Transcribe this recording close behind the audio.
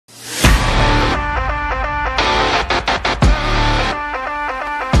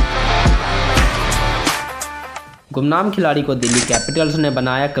गुमनाम खिलाड़ी को दिल्ली कैपिटल्स ने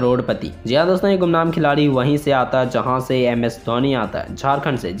बनाया करोड़पति। जी हाँ दोस्तों, ये गुमनाम खिलाड़ी वहीं से आता है जहां से MS धोनी आता है,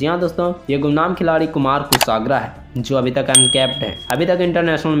 झारखंड से। जी हाँ दोस्तों, ये गुमनाम खिलाड़ी कुमार कुशाग्रा है जो अभी तक अनकैप्ड है। अभी तक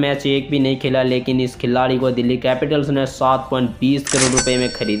इंटरनेशनल मैच एक भी नहीं खेला, लेकिन इस खिलाड़ी को दिल्ली कैपिटल्स ने 7.20 करोड़ रुपए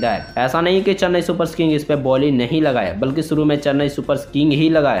में खरीदा है। ऐसा नहीं कि चेन्नई सुपर किंग इस पे बॉली नहीं लगाया, बल्कि शुरू में चेन्नई सुपर किंग ही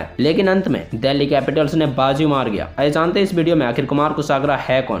लगाया, लेकिन अंत में दिल्ली कैपिटल्स ने बाजी मार गया। आइए जानते हैं इस वीडियो में आखिर कुमार कुशाग्रा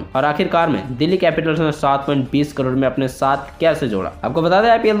है कौन और आखिरकार में दिल्ली कैपिटल्स ने 7.20 करोड़ में अपने साथ कैसे जोड़ा। आपको बता दें,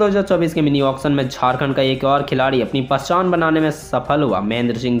 IPL 2024 के मिनी ऑक्शन में झारखंड का एक और खिलाड़ी अपनी पहचान बनाने में सफल हुआ।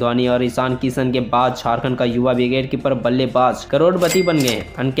 महेंद्र सिंह धोनी और ईशान किशन के बाद झारखंड का युवा कीपर बल्लेबाज करोड़पति बन गए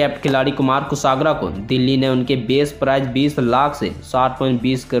हैं। अनकैप्ड खिलाड़ी कुमार कुशाग्रा को दिल्ली ने उनके बेस प्राइस 20 लाख से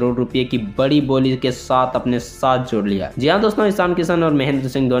 7.20 करोड़ रुपए की बड़ी बोली के साथ अपने साथ जोड़ लिया। जी हाँ दोस्तों, ईशान किशन और महेंद्र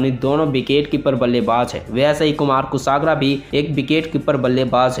सिंह धोनी दोनों विकेट कीपर बल्लेबाज है। वैसे ही कुमार कुशाग्रा भी एक विकेट कीपर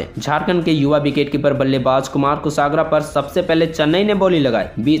बल्लेबाज है। झारखंड के युवा विकेट कीपर बल्लेबाज कुमार कुशाग्रा पर सबसे पहले चेन्नई ने बोली लगाई,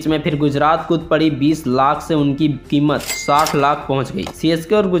 बीच में फिर गुजरात कूद पड़ी। 20 लाख से उनकी कीमत 60 लाख पहुंच गई।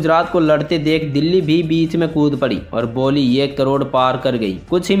 CSK और गुजरात को लड़ते देख दिल्ली भी बीच में कूद पड़ी और बोली 1 करोड़ पार कर गई।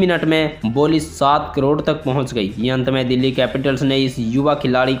 कुछ ही मिनट में बोली 7 करोड़ तक पहुंच गई। अंत में दिल्ली कैपिटल्स ने इस युवा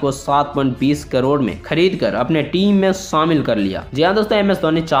खिलाड़ी को 7.20 करोड़ में खरीद कर अपने टीम में शामिल कर लिया। जी हाँ दोस्तों, MS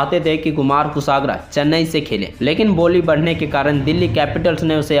धोनी चाहते थे कि कुमार कुशाग्रा चेन्नई से खेले, लेकिन बोली बढ़ने के कारण दिल्ली कैपिटल्स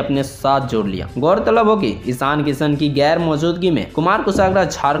ने उसे अपने साथ जोड़ लिया। गौरतलब हो कि ईशान किशन की गैर मौजूदगी में कुमार कुशाग्रा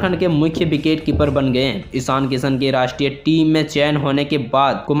झारखंड के मुख्य विकेट कीपर बन गए हैं। ईशान किशन की राष्ट्रीय टीम में चयन होने के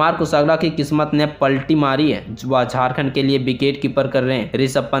बाद कुमार कुशाग्रा की किस्मत ने पलटी मारी है। वह झारखंड के लिए विकेट कीपर कर रहे हैं।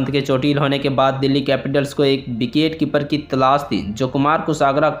 ऋषभ पंत के चोटिल होने के बाद दिल्ली कैपिटल्स को एक विकेट कीपर की तलाश थी, जो कुमार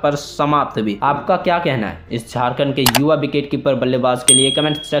कुशाग्रा पर समाप्त हुई। आपका क्या कहना है इस झारखंड के युवा विकेट कीपर बल्लेबाज के लिए?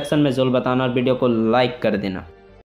 कमेंट सेक्शन में जरूर बताना और वीडियो को लाइक कर देना।